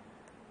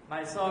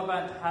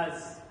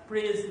has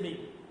praised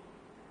me.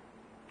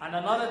 And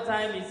another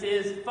time he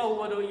says,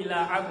 Fawwadu ila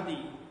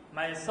abdi,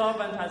 my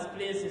servant has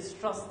placed his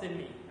trust in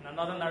me. In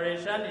another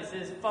narration, it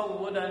says,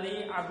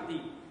 فَوُّدَنِي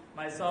عَبْدِي.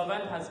 My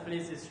servant has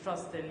placed his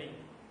trust in me.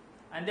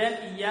 And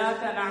then, إِيَّاكَ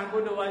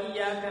نَعْبُدُ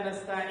وَإِيَّاكَ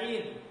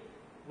نَسْتَعِينُ.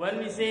 When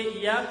we say,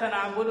 إِيَّاكَ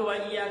نَعْبُدُ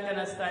وَإِيَّاكَ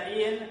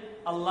نَسْتَعِينُ,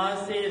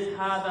 Allah says,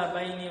 هَذَا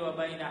بَيْنِي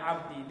وَبَيْنَ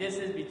عَبْدِي. This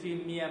is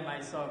between me and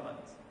my servant.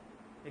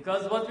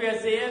 Because what we are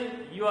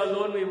saying, you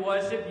alone we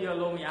worship, you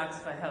alone we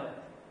ask for help.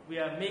 We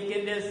are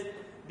making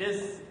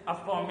this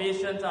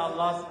affirmation to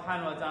Allah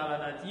subhanahu wa ta'ala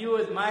that you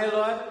is my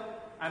Lord,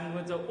 I'm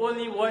going to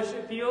only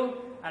worship you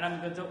and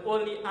I'm going to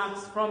only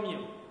ask from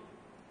you.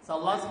 So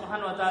Allah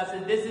subhanahu wa ta'ala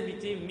says, this is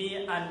between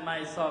me and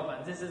my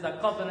servant. This is a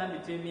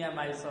covenant between me and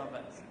my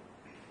servant.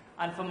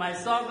 And for my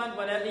servant,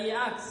 whatever he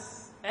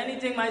asks,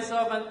 anything my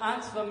servant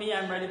asks for me,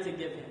 I'm ready to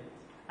give him.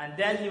 And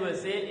then he will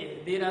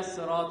say, اهدنا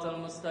الصراط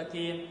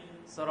المستقيم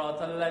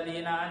صراط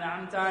الذين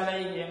أنعمت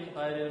عليهم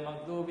غير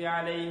المغضوب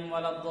عليهم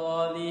ولا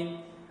الضالين.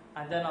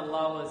 And then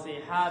Allah will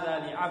say,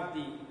 هذا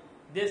لعبدي.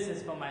 This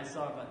is for my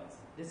servant.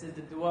 This is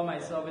the dua my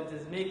servant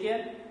is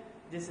making.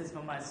 This is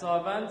for my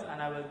servant,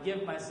 and I will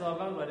give my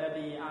servant whatever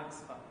he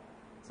asks for.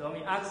 So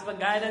when we ask for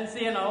guidance,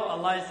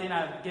 Allah is saying,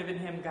 I've given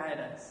him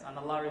guidance. And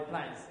Allah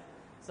replies.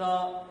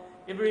 So,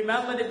 if you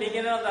remember the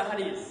beginning of the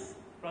hadith,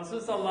 Rasul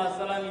sallallahu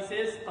alaihi wasallam, he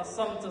says,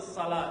 qasamtu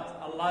salat.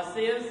 Allah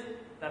says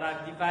that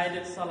I've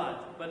divided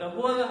salat. But the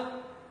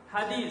whole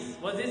hadith,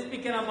 was he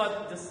speaking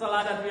about the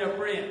salat that we are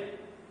praying?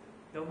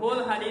 The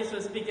whole hadith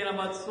was speaking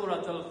about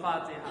Surah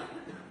Al-Faatiha.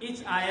 Each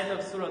ayat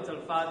of Surah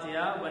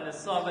Al-Faatiha, when the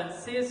servant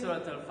says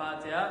Surah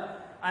Al-Faatiha,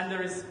 and the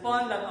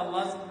response that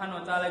Allah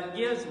subhanahu wa ta'ala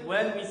gives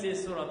when we say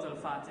Surah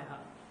Al-Faatiha.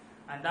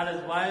 And that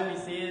is why we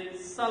say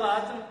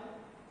Salat.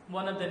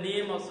 One of the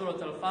name of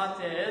Surah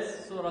Al-Fatiha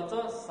is Surah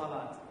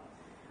Salat.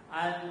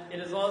 And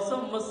it is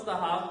also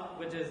mustahab,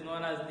 which is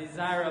known as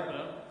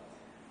desirable,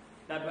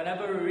 that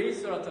whenever we read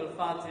Surah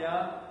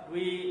Al-Fatiha,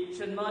 we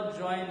should not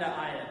join the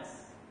ayats.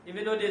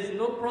 Even though there's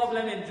no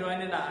problem in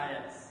joining the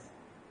ayats.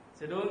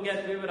 So don't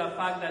get away with the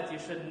fact that you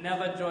should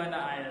never join the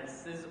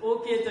ayats. It's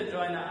okay to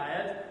join the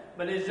ayat,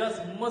 but it's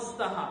just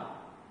mustahab.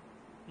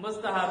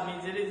 Mustahab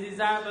means it is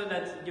desirable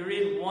that you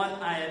read one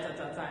ayat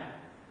at a time.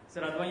 So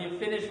that when you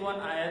finish one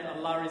ayat,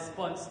 Allah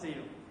responds to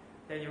you.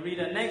 Then you read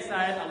the next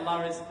ayat,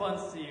 Allah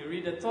responds to you.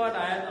 Read the third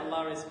ayat,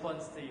 Allah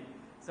responds to you.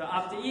 So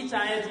after each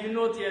ayat, you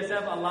know to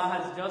yourself,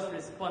 Allah has just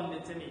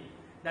responded to me.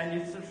 Then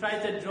you should try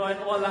to join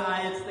all the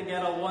ayats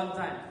together one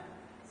time.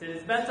 So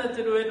it's better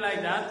to do it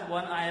like that,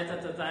 one ayat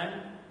at a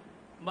time.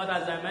 But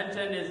as I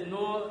mentioned, there's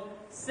no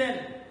sin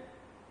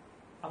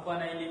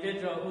upon an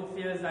individual who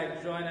feels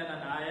like joining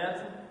an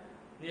ayat.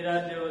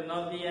 Neither there will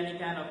not be any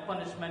kind of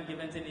punishment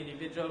given to an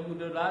individual who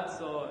do that.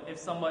 So if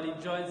somebody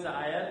joins the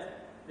ayat,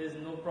 there's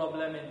no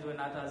problem in doing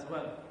that as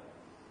well.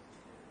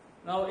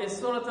 Now, is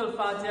Surah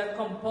Al-Fatiha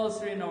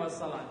compulsory in our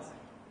salat?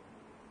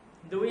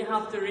 Do we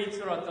have to read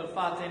Surah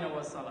Al-Fatiha in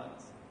our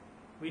salat?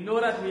 We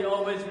know that we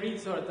always read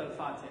Surah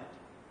Al-Fatiha.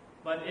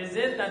 But is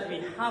it that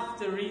we have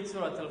to read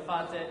Surah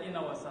Al-Fatiha in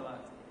our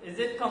salat? Is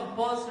it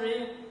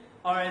compulsory,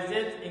 or is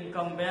it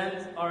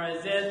incumbent, or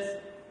is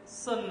it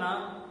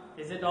sunnah?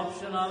 Is it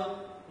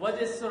optional? What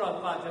is Surah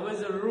Al-Fatiha? What is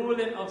the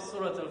ruling of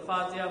Surah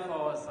Al-Fatiha for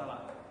our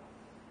salah?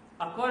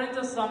 According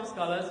to some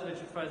scholars, which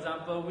for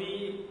example,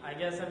 I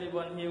guess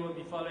everyone here will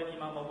be following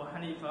Imam Abu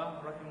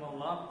Hanifa,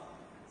 rahimahullah.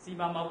 See,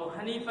 Imam Abu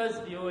Hanifa's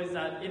view is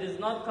that it is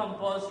not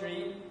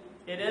compulsory,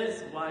 it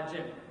is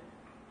wajib.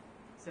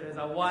 So it is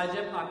a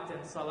wajib act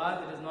in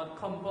salat, it is not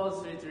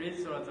compulsory to read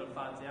Surah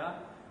Al-Fatiha.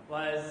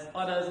 Whereas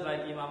others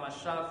like Imam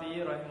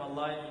Ash-Shafi'i,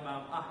 rahimahullah, and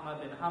Imam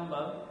Ahmad bin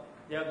Hanbal,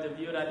 they have the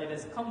view that it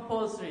is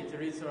compulsory to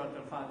read Surah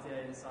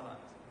Al-Fatiha in Salat.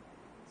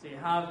 So you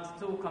have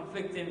two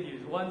conflicting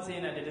views. One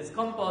saying that it is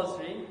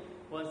compulsory,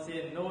 one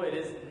saying no, it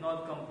is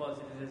not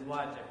compulsory, it is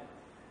wajib.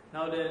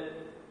 Now the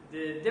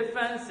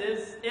difference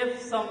is,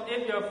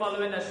 if you're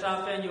following the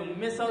Shafi'i and you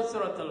miss out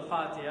Surah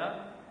Al-Fatiha,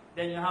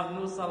 then you have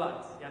no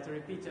Salat. You have to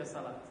repeat your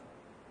Salat.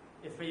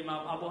 If for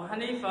Imam Abu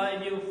Hanifa,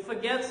 if you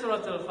forget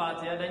Surah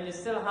Al-Fatiha, then you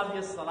still have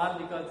your Salat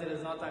because it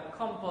is not a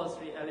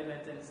compulsory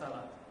element in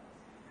Salat.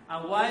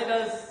 And why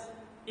does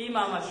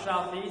Imam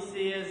Ash-Shafi'i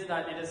says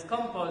that it is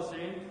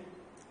compulsory?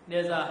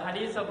 There's a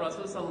hadith of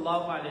Rasul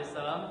sallallahu alaihi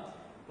wasallam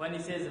when he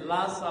says,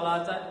 La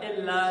salata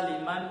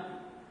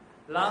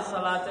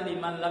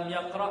liman lam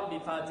yaqra' bi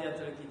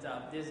Fatihatil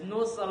Kitab. There's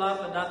no salah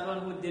for that one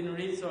who didn't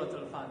read Surah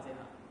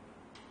Al-Fatiha.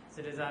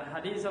 So there's a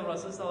hadith of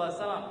Rasul sallallahu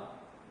alaihi wasallam.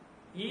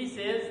 He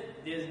says,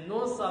 there's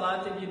no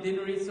salat if you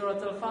didn't read Surah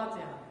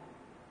Al-Fatiha.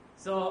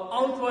 So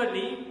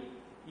outwardly,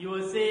 you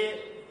will say,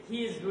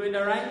 he is doing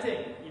the right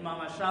thing.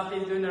 Imam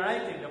Ash-Shafi'i is doing the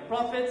right thing. The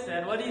Prophet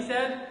said, what he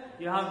said?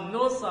 You have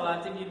no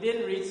salat if you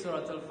didn't read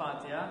Surah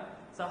Al-Fatiha.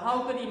 So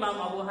how could Imam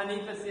Abu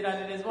Hanifa say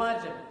that it is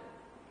wajib?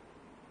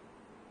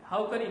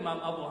 How could Imam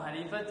Abu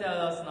Hanifa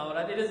tell us now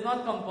that it is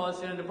not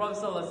compulsory, and the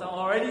Prophet ﷺ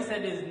already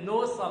said there is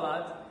no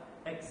salat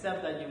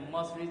except that you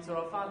must read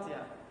Surah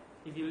Al-Fatiha.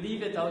 If you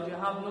leave it out, you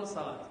have no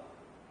salat.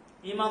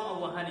 Imam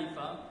Abu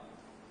Hanifa,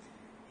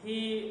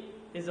 he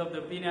is of the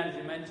opinion, as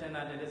you mentioned,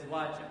 that it is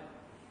wajib.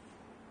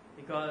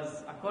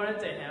 Because according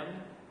to him,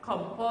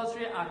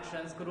 compulsory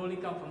actions could only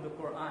come from the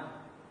Quran.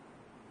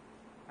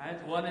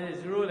 Right? One of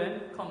his ruling,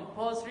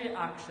 compulsory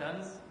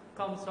actions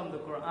comes from the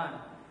Quran.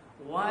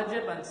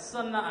 Wajib and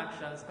sunnah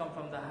actions come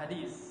from the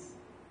hadith.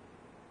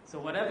 So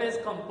whatever is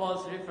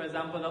compulsory, for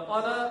example, the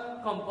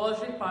other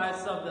compulsory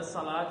parts of the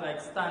salat,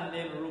 like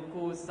standing,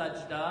 ruku,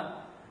 sajda,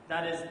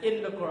 that is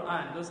in the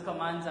Quran. Those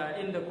commands are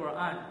in the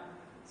Quran.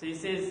 So he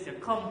says the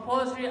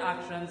compulsory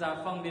actions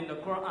are found in the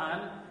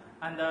Quran,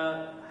 and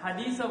the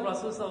hadith of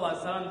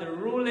Rasulullah, the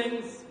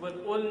rulings will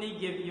only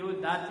give you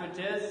that which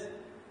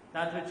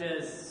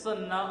is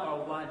sunnah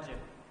or wajib.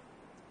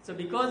 So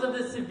because of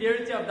the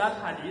severity of that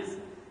hadith,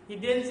 he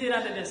didn't say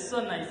that it is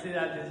sunnah, he said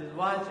that it is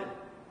wajib.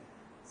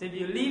 So if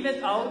you leave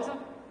it out,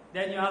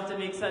 then you have to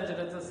make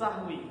sajdat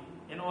sahwi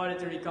in order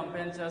to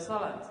recompense your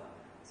salat.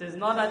 So it's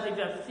not that if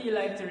you feel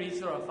like to read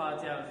Surah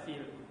Faatiha,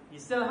 you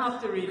still have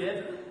to read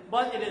it,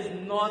 but it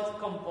is not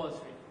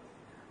compulsory.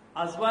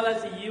 As well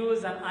as he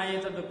used an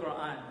ayat of the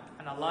Quran.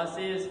 And Allah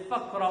says,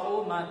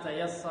 فَقْرَؤُوا مَا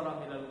تَيَسَّرَ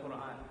مِنَ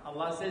الْقُرْآنِ.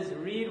 Allah says,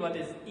 read what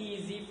is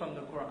easy from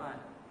the Quran.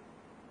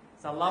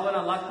 So when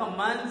Allah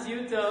commands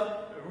you to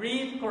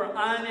read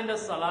Quran in the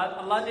salat,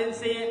 Allah didn't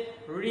say,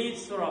 read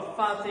Surah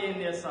Faatiha in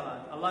your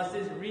salat. Allah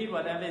says, read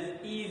whatever is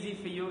easy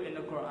for you in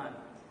the Quran.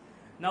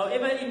 Now,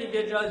 if an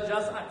individual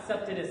just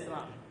accepted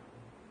Islam,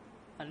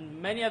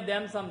 and many of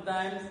them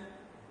sometimes,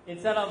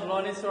 instead of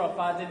learning Surah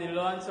Faatiha, they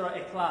learn Surah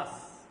Ikhlas.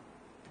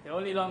 They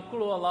only learn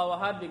Qul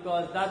Huwallahu Ahad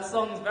because that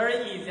song is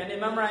very easy and they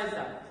memorize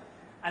that.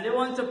 And they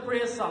want to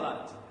pray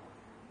Salat.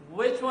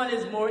 Which one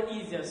is more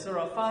easier,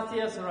 Surah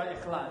Faatiha or Surah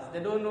Ikhlas? They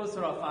don't know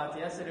Surah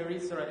Faatiha, so they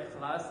read Surah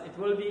Ikhlas. It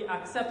will be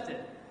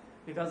accepted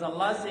because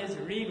Allah says,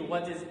 read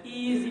what is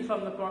easy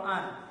from the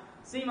Quran.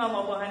 So Imam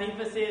Abu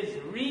Hanifa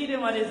says,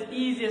 reading what is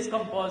easy is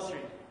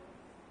compulsory.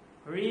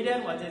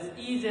 Reading what is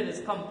easy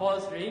is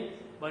compulsory,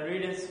 but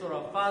reading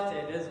Surah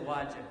Faatiha is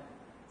wajib.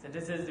 So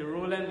this is the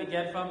ruling we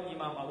get from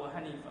Imam Abu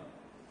Hanifa.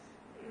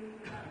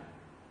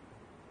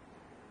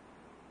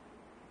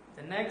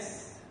 The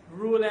next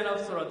ruling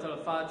of Surah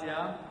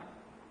Al-Fatiha,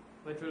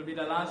 which will be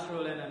the last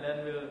ruling, and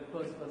then we'll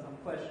pause for some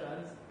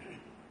questions.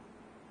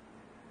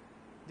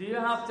 Do you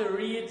have to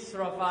read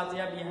Surah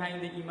Fatiha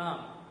behind the Imam?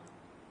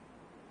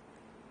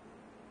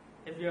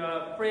 If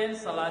you're praying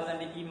Salat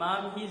and the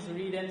Imam, he's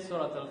reading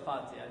Surah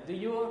Al-Fatiha. Do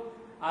you,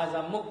 as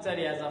a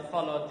muqtadi, as a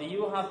follower, do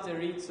you have to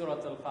read Surah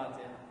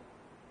Al-Fatiha?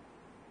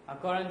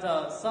 According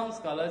to some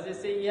scholars, they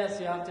say yes,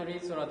 you have to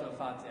read Surah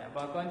Al-Fatiha.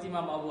 But according to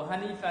Imam Abu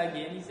Hanifa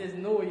again, he says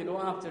no, you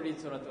don't have to read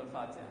Surah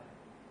Al-Fatiha.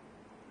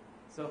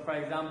 So for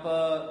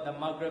example, the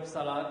Maghrib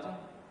Salat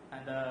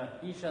and the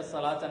Isha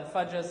Salat and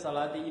Fajr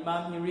Salat, the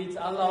Imam, he reads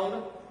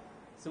aloud.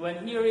 So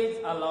when he reads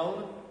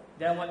aloud,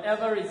 then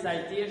whatever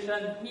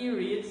recitation he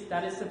reads,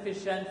 that is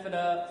sufficient for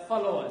the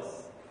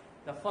followers.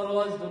 The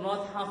followers do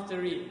not have to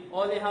read.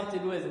 All they have to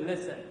do is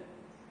listen.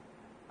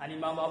 And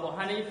Imam Abu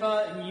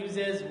Hanifa, he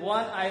uses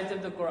one ayat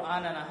of the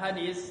Quran and a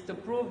hadith to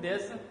prove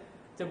this,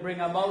 to bring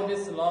about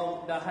this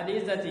law. The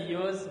hadith that he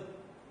used,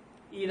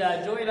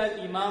 إِذَا جُعِلَ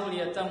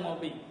الْإِمَامُ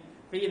لِيَتَمُّ بِهِ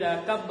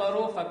فَإِذَا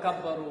كَبَّرُوا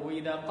فَكَبَّرُوا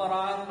وَإِذَا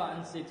قَرَعَ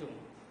فَأَنْصِتُوا.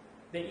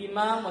 The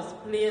Imam was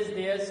placed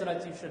there so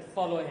that you should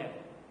follow him.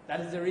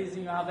 That is the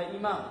reason you have an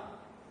Imam.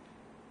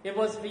 If it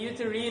was for you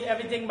to read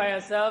everything by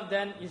yourself,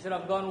 then you should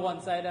have gone one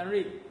side and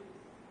read.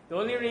 The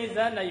only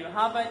reason that you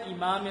have an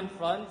Imam in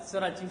front so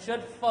that you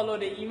should follow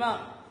the Imam.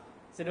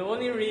 So the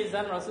only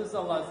reason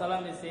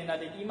Rasulullah is saying that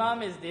the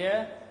Imam is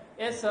there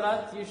is so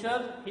that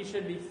he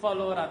should be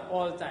followed at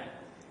all times.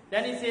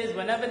 Then he says,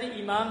 whenever the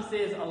Imam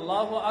says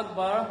Allahu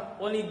Akbar,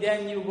 only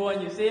then you go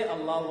and you say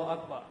Allahu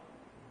Akbar,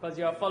 because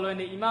you are following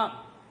the Imam.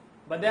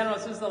 But then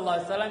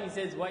Rasulullah he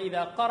says,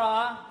 وَإِذَا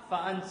قَرَأَ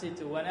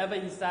فَأَنْصِتُوا. Whenever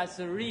he starts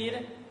to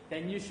read,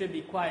 then you should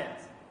be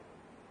quiet.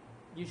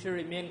 You should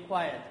remain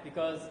quiet,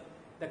 because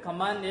the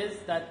command is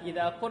that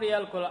إِذَا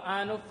قُرِيَ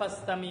الْقُرْآنُ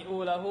فَاسْتَمِعُوا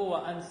لَهُ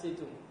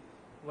وَأَنْصِتُوا.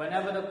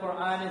 Whenever the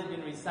Quran is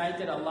being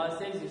recited, Allah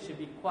says you should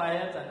be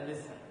quiet and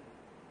listen.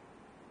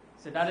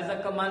 So that is a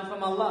command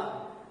from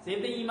Allah. So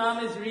if the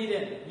Imam is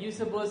reading, you're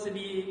supposed to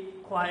be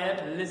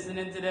quiet,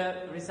 listening to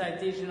the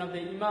recitation of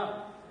the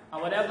Imam.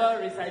 And whatever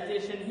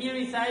recitation he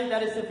recites,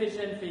 that is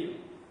sufficient for you.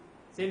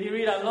 So if you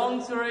read a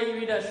long surah, you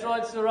read a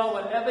short surah,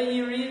 whatever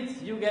he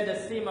reads, you get the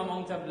same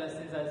amount of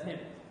blessings as him.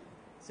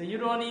 So you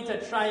don't need to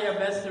try your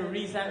best to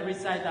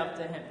recite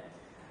after him.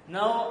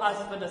 Now, as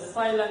for the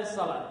silent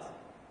salat,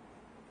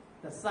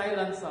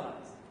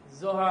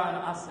 Zohar and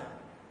Asr.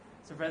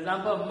 So for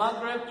example,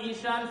 Maghrib,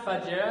 Isha and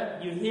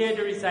Fajr, you hear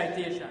the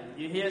recitation.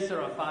 You hear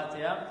Surah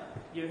Faatiha,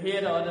 you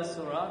hear the other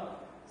surah.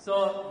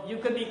 So you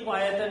could be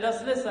quiet and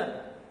just listen.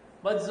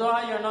 But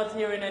Zohar, you're not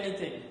hearing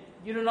anything.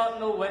 You do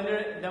not know when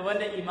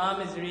the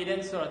Imam is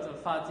reading Surah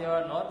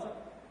Al-Fatiha or not.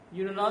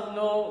 You do not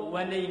know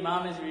when the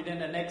Imam is reading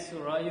the next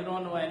surah. You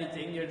don't know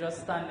anything. You're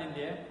just standing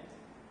there.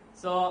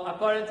 So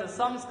according to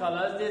some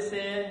scholars, they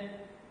say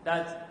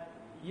that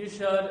you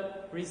should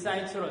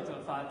recite Surah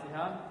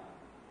Al-Fatiha.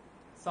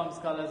 Some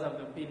scholars have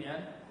the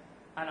opinion.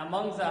 And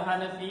amongst the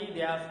Hanafi, they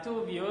have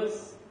two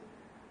views.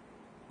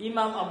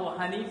 Imam Abu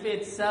Hanifa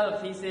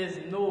itself, he says,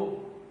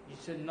 no, you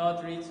should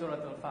not read Surah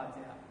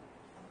Al-Fatiha.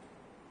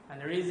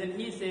 And the reason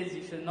he says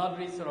you should not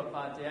read Surah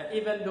Faatiha,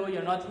 even though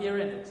you're not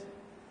hearing it,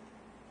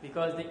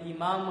 because the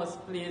Imam was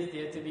placed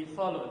there to be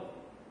followed,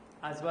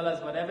 as well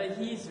as whatever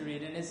he's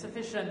reading is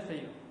sufficient for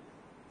you.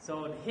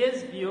 So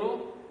his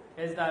view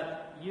is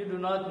that you do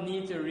not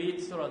need to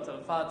read Surah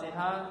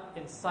Al-Fatiha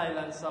in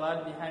silent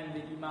salat behind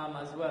the Imam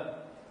as well.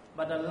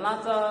 But the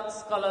latter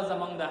scholars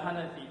among the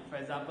Hanafi, for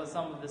example,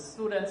 some of the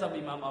students of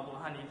Imam Abu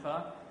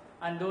Hanifa,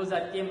 and those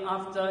that came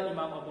after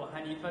Imam Abu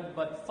Hanifa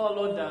but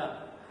followed the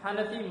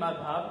Hanafi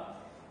madhab,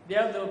 they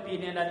have the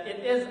opinion that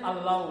it is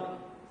allowed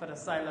for the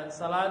silent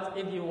salat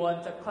if you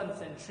want to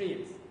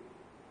concentrate.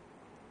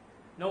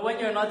 Now when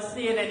you're not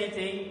seeing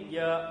anything,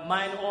 your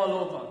mind all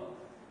over.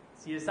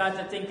 So you start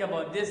to think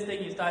about this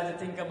thing, you start to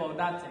think about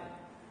that thing.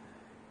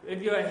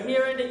 If you're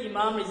hearing the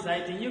Imam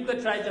reciting, you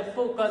could try to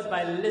focus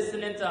by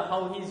listening to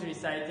how he's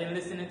reciting,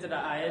 listening to the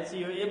ayat, so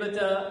you're able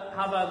to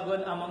have a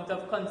good amount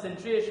of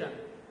concentration.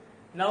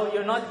 Now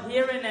you're not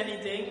hearing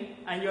anything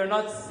and you're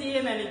not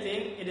seeing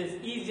anything, it is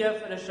easier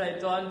for the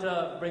shaitan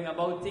to bring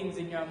about things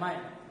in your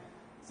mind.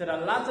 So the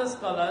latter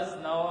scholars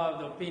now have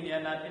the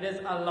opinion that it is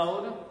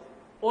allowed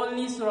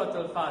only Surah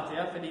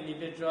Al-Fatiha for the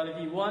individual. If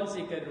he wants,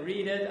 he could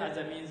read it as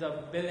a means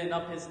of building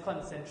up his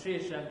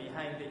concentration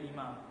behind the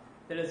Imam.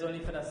 That is only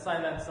for the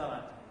silent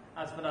salat.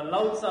 As for the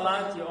loud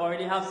salat, you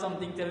already have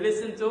something to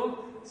listen to,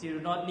 so you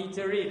do not need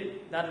to read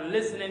it. That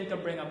listening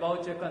can bring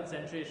about your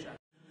concentration.